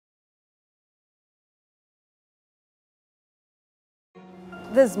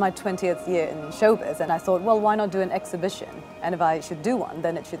This is my 20th year in showbiz, and I thought, well, why not do an exhibition? And if I should do one,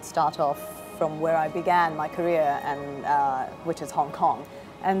 then it should start off from where I began my career, and which is Hong Kong.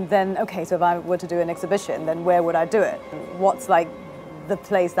 And then, okay, so if I were to do an exhibition, then where would I do it? What's like the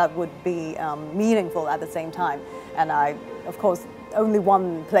place that would be meaningful at the same time? And of course, only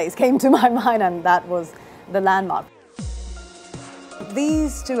one place came to my mind, and that was the LANDMARK.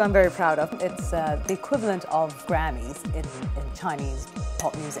 These two I'm very proud of. It's the equivalent of Grammys in Chinese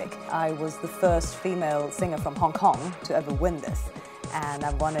pop music. I was the first female singer from Hong Kong to ever win this, and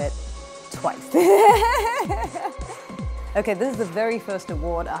I've won it twice. Okay, this is the very first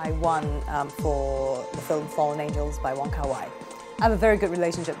award I won for the film Fallen Angels by Wong Kar-wai. I have a very good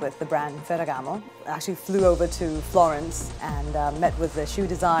relationship with the brand Ferragamo. I actually flew over to Florence and met with the shoe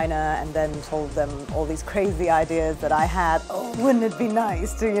designer, and then told them all these crazy ideas that I had. Oh, wouldn't it be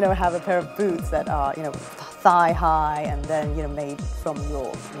nice to, have a pair of boots that are, thigh high, and then, made from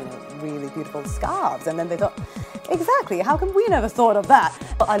your, really beautiful scarves. And then they thought, exactly, how come we never thought of that?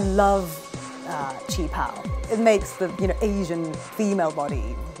 But I love chi pao. It makes the, Asian female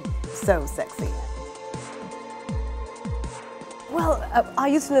body so sexy. Well, I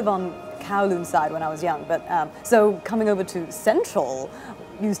used to live on Kowloon side when I was young, but so coming over to Central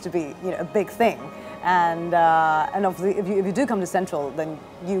used to be, a big thing. And obviously, if you do come to Central, then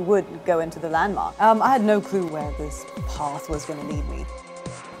you would go into the LANDMARK. I had no clue where this path was going to lead me.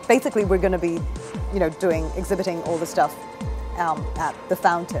 Basically, we're going to be, exhibiting all the stuff at the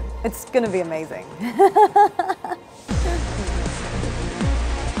fountain. It's going to be amazing.